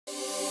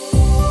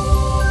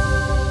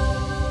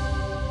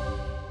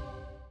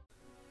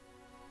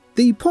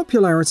The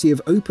popularity of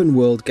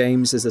open-world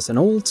games is at an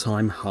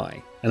all-time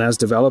high, and as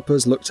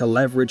developers look to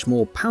leverage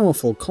more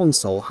powerful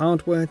console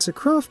hardware to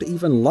craft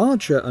even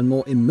larger and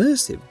more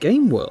immersive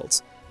game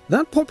worlds,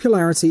 that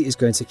popularity is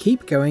going to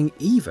keep going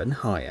even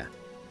higher.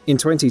 In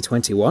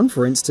 2021,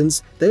 for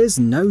instance, there's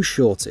no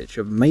shortage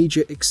of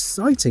major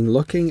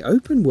exciting-looking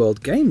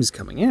open-world games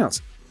coming out,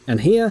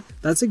 and here,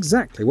 that's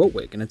exactly what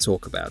we're going to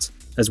talk about,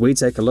 as we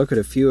take a look at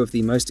a few of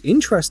the most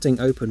interesting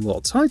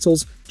open-world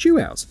titles due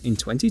out in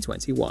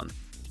 2021.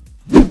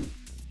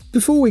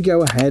 Before we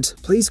go ahead,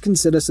 please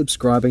consider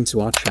subscribing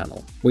to our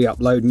channel. We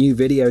upload new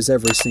videos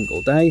every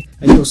single day,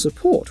 and your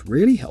support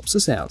really helps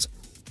us out.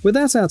 With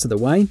that out of the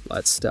way,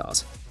 let's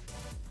start.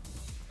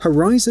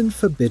 Horizon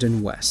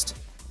Forbidden West.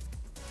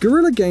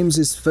 Guerrilla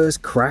Games'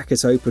 first crack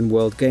at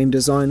open-world game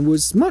design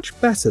was much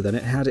better than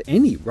it had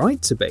any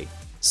right to be,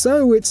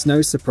 so it's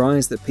no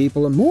surprise that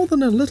people are more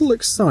than a little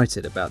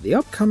excited about the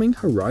upcoming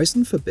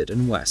Horizon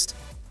Forbidden West.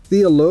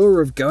 The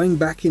allure of going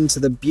back into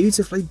the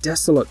beautifully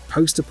desolate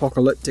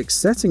post-apocalyptic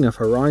setting of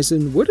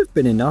Horizon would have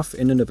been enough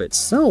in and of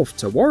itself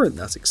to warrant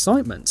that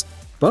excitement,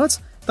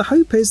 but the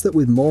hope is that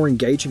with more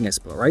engaging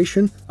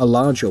exploration, a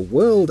larger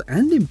world,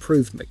 and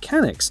improved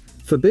mechanics,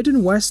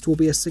 Forbidden West will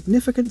be a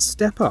significant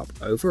step up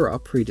over our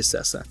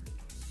predecessor.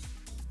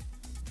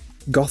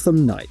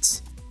 Gotham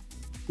Knights.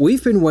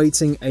 We've been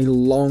waiting a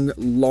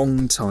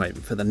long time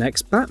for the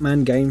next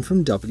Batman game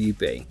from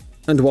WB,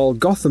 and while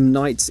Gotham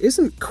Knights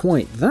isn't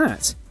quite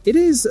that, it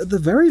is, at the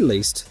very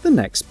least, the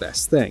next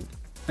best thing.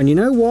 And you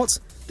know what?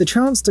 The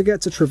chance to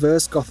get to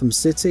traverse Gotham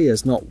City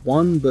as not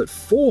one but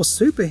 4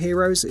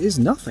 superheroes is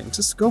nothing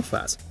to scoff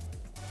at.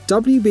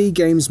 WB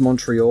Games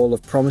Montreal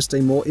have promised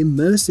a more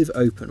immersive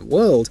open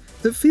world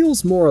that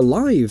feels more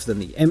alive than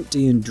the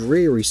empty and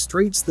dreary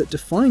streets that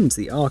defined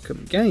the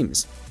Arkham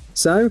games.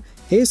 So,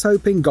 here's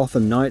hoping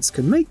Gotham Knights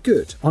can make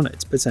good on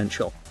its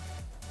potential.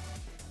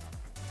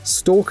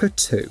 S.t.a.l.k.e.r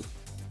 2.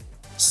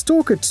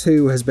 S.t.a.l.k.e.r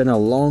 2 has been a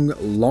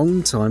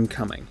long time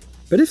coming,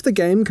 but if the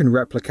game can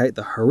replicate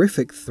the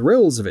horrific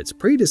thrills of its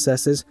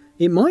predecessors,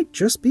 it might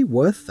just be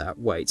worth that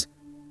wait.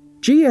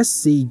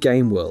 GSC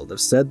Game World have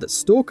said that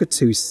S.t.a.l.k.e.r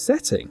 2's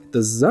setting,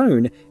 the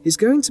Zone, is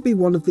going to be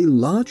one of the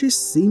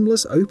largest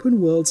seamless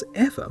open worlds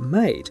ever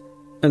made.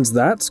 And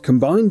that,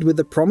 combined with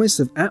the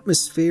promise of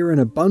atmosphere and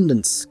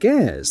abundant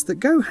scares that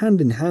go hand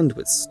in hand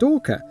with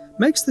S.t.a.l.k.e.r,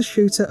 makes the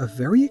shooter a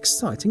very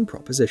exciting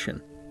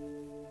proposition.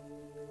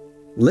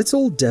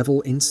 Little Devil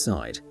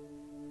Inside.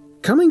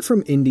 Coming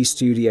from indie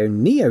studio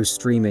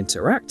NeoStream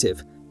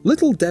Interactive,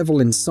 Little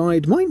Devil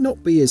Inside might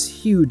not be as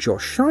huge or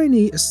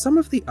shiny as some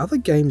of the other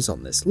games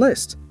on this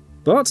list,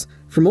 but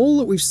from all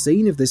that we've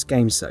seen of this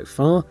game so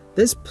far,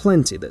 there's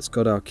plenty that's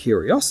got our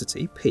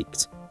curiosity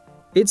piqued.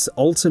 Its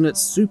alternate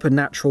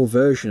supernatural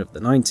version of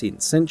the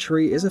 19th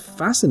century is a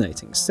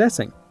fascinating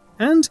setting,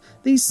 and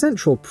the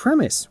central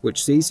premise,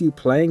 which sees you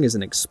playing as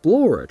an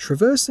explorer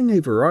traversing a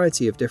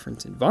variety of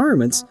different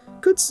environments,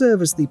 could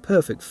serve as the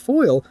perfect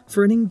foil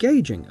for an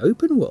engaging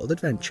open-world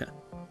adventure.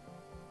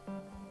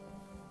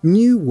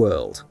 New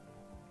World.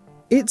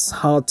 It's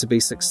hard to be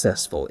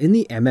successful in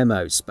the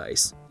MMO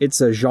space.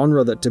 It's a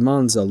genre that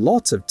demands a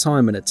lot of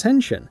time and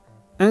attention,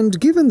 and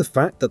given the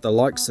fact that the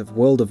likes of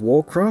World of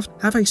Warcraft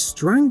have a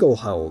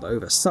stranglehold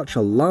over such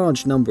a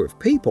large number of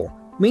people,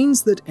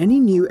 means that any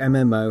new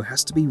MMO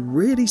has to be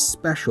really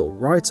special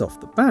right off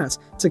the bat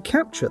to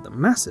capture the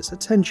masses'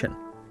 attention.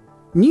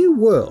 New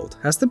World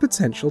has the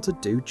potential to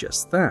do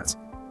just that.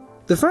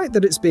 The fact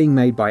that it's being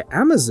made by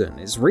Amazon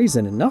is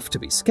reason enough to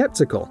be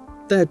skeptical.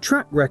 Their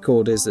track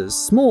record is as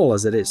small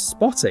as it is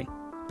spotty.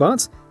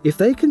 But if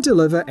they can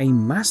deliver a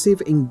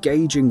massive,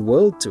 engaging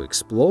world to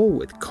explore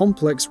with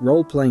complex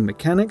role-playing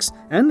mechanics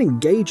and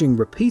engaging,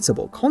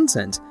 repeatable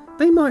content,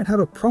 they might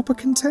have a proper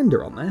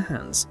contender on their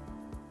hands.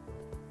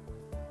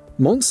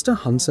 Monster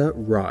Hunter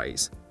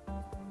Rise.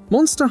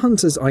 Monster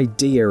Hunter's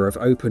idea of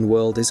open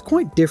world is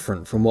quite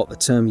different from what the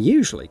term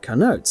usually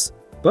connotes,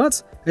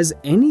 but as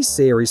any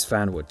series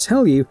fan would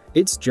tell you,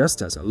 it's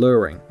just as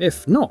alluring,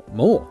 if not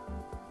more.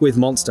 With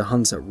Monster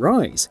Hunter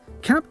Rise,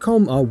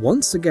 Capcom are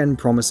once again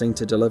promising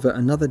to deliver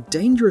another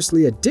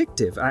dangerously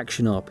addictive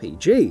action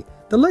RPG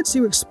that lets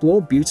you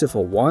explore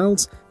beautiful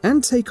wilds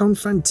and take on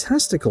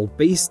fantastical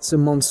beasts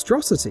and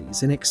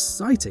monstrosities in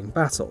exciting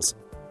battles.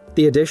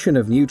 The addition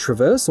of new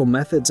traversal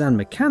methods and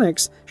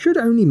mechanics should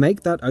only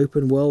make that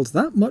open world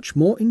that much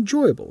more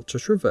enjoyable to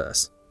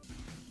traverse.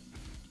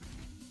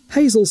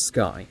 Hazel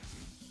Sky.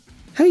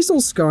 Hazel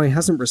Sky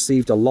hasn't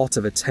received a lot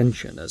of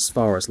attention as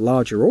far as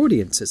larger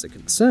audiences are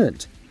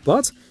concerned,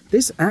 but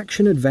this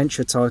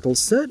action-adventure title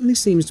certainly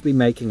seems to be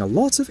making a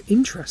lot of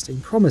interesting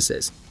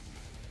promises.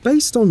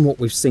 Based on what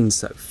we've seen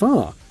so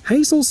far,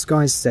 Hazel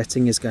Sky's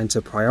setting is going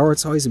to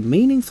prioritize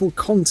meaningful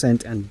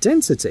content and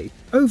density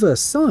over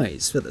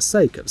size for the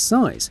sake of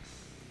size.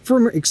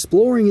 From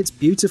exploring its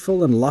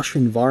beautiful and lush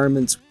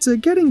environments to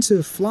getting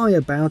to fly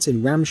about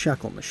in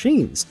ramshackle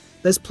machines,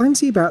 there's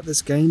plenty about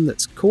this game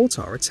that's caught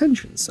our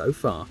attention so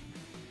far.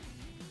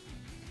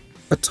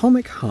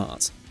 Atomic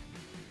Heart.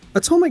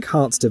 Atomic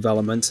Heart's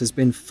development has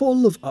been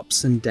full of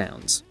ups and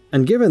downs.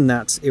 And given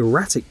that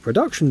erratic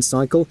production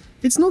cycle,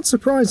 it's not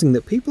surprising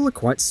that people are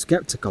quite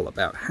skeptical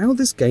about how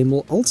this game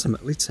will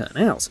ultimately turn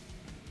out.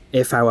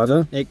 If,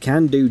 however, it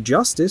can do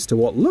justice to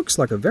what looks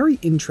like a very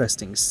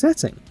interesting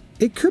setting,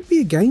 it could be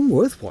a game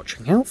worth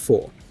watching out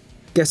for.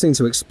 Getting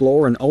to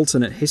explore an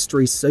alternate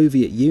history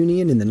Soviet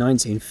Union in the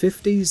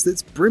 1950s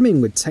that's brimming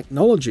with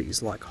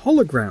technologies like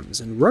holograms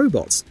and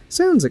robots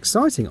sounds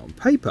exciting on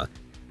paper.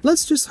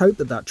 Let's just hope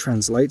that that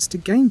translates to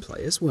gameplay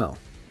as well.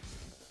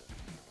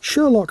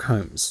 Sherlock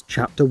Holmes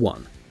Chapter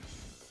 1.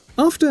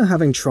 After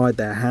having tried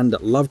their hand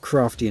at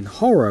Lovecraftian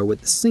horror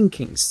with The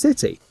Sinking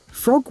City,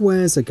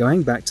 Frogwares are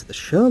going back to the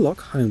Sherlock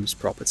Holmes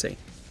property,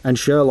 and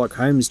Sherlock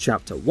Holmes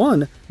Chapter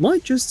 1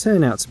 might just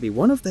turn out to be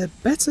one of their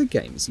better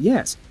games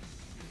yet.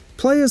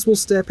 Players will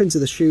step into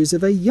the shoes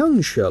of a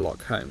young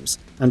Sherlock Holmes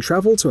and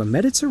travel to a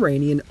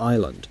Mediterranean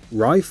island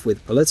rife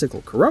with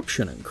political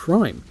corruption and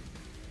crime.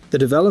 The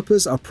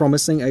developers are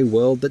promising a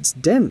world that's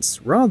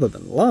dense rather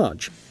than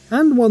large,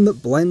 and one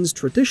that blends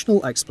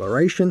traditional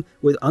exploration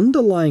with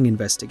underlying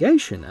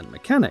investigation and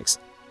mechanics.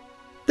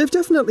 They've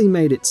definitely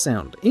made it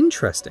sound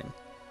interesting.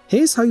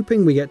 Here's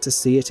hoping we get to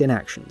see it in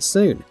action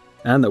soon,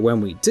 and that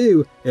when we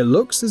do, it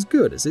looks as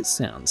good as it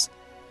sounds.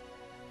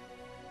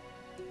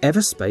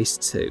 Everspace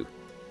 2.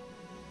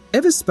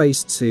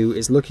 Everspace 2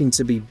 is looking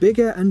to be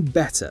bigger and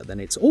better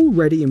than its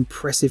already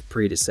impressive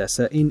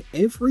predecessor in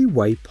every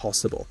way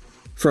possible,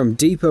 from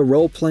deeper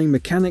role-playing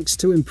mechanics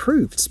to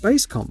improved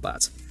space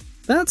combat.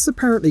 That's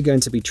apparently going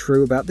to be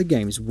true about the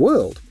game's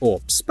world, or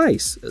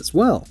space, as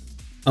well.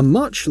 A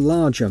much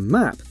larger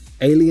map,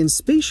 alien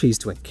species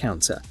to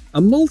encounter,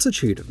 a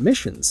multitude of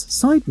missions,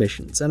 side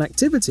missions, and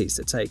activities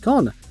to take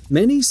on,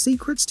 many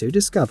secrets to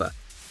discover.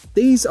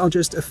 These are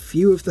just a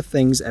few of the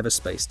things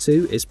Everspace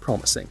 2 is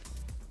promising.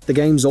 The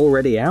game's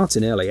already out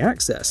in early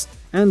access,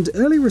 and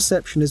early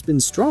reception has been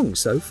strong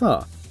so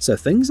far, so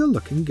things are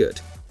looking good.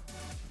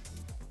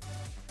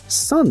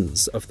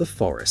 Sons of the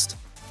Forest.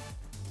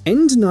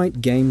 End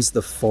Night Games'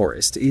 The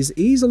Forest is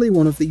easily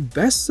one of the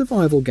best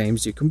survival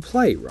games you can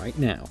play right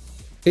now.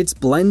 Its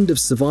blend of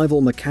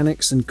survival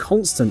mechanics and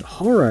constant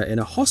horror in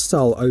a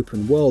hostile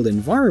open-world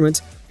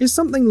environment is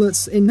something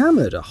that's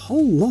enamored a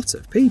whole lot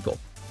of people.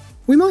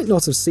 We might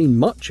not have seen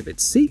much of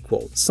its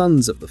sequel,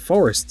 Sons of the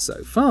Forest,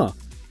 so far,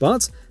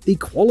 but the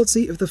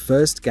quality of the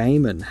first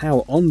game and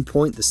how on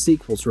point the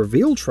sequel's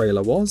reveal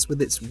trailer was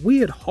with its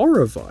weird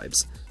horror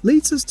vibes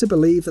leads us to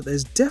believe that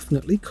there's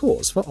definitely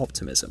cause for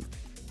optimism.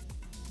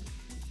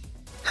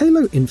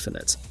 Halo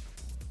Infinite.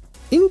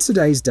 In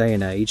today's day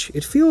and age,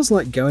 it feels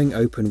like going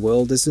open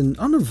world is an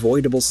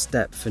unavoidable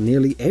step for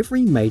nearly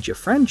every major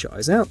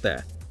franchise out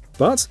there.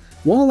 But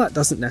while that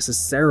doesn't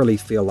necessarily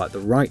feel like the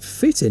right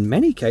fit in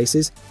many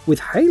cases, with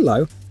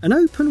Halo, an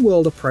open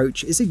world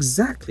approach is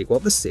exactly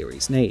what the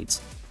series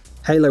needs.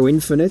 Halo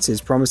Infinite is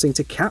promising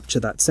to capture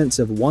that sense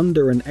of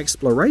wonder and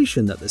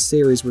exploration that the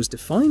series was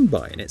defined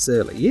by in its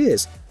early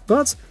years,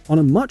 but on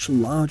a much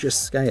larger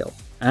scale,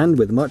 and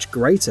with much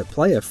greater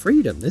player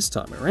freedom this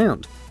time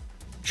around.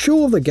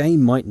 Sure, the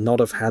game might not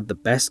have had the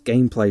best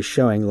gameplay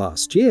showing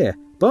last year,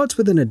 but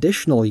with an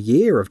additional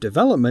year of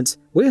development,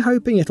 we're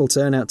hoping it'll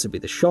turn out to be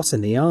the shot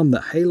in the arm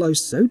that Halo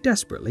so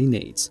desperately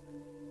needs.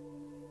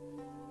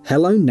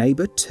 Hello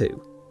Neighbor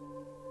 2.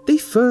 The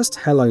first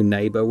Hello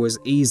Neighbor was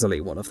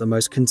easily one of the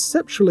most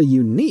conceptually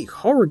unique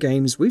horror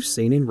games we've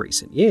seen in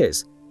recent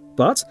years.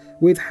 But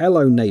with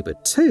Hello Neighbor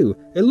 2,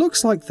 it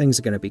looks like things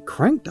are going to be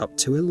cranked up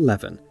to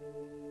 11.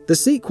 The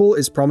sequel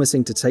is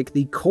promising to take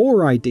the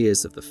core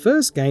ideas of the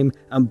first game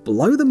and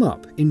blow them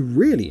up in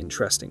really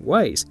interesting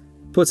ways,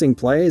 putting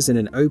players in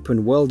an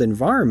open-world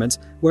environment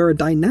where a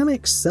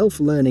dynamic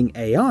self-learning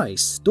AI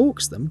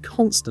stalks them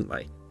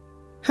constantly.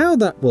 How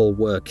that will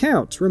work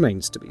out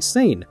remains to be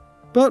seen,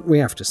 but we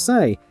have to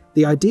say,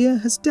 the idea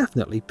has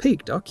definitely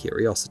piqued our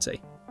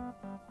curiosity.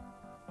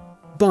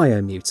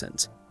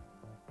 Biomutant.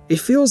 It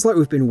feels like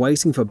we've been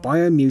waiting for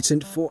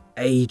Biomutant for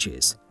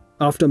ages.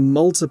 After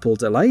multiple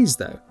delays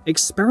though,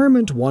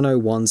 Experiment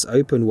 101's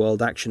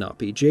open-world action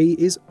RPG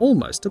is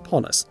almost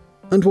upon us,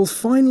 and we'll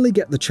finally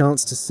get the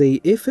chance to see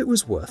if it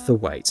was worth the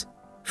wait.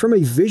 From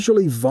a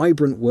visually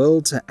vibrant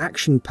world to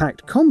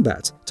action-packed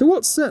combat, to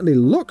what certainly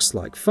looks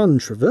like fun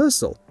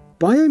traversal,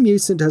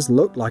 Biomutant has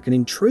looked like an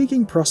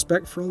intriguing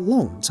prospect for a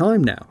long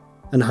time now,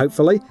 and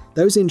hopefully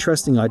those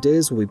interesting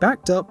ideas will be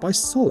backed up by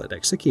solid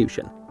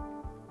execution.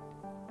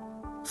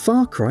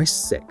 Far Cry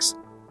 6.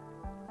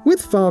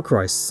 With Far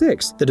Cry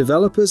 6, the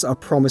developers are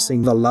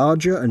promising the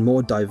larger and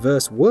more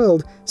diverse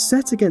world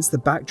set against the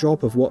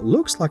backdrop of what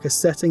looks like a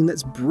setting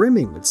that's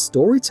brimming with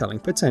storytelling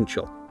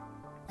potential.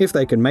 If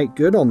they can make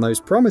good on those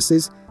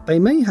promises, they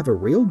may have a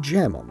real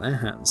gem on their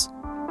hands.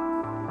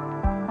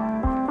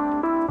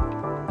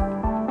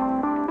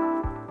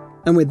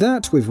 And with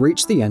that, we've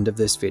reached the end of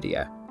this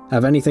video.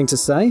 Have anything to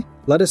say?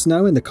 Let us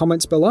know in the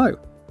comments below.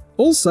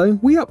 Also,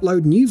 we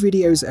upload new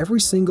videos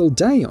every single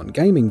day on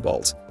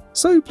GamingBolt,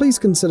 so please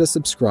consider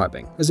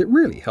subscribing as it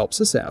really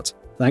helps us out.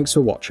 Thanks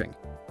for watching.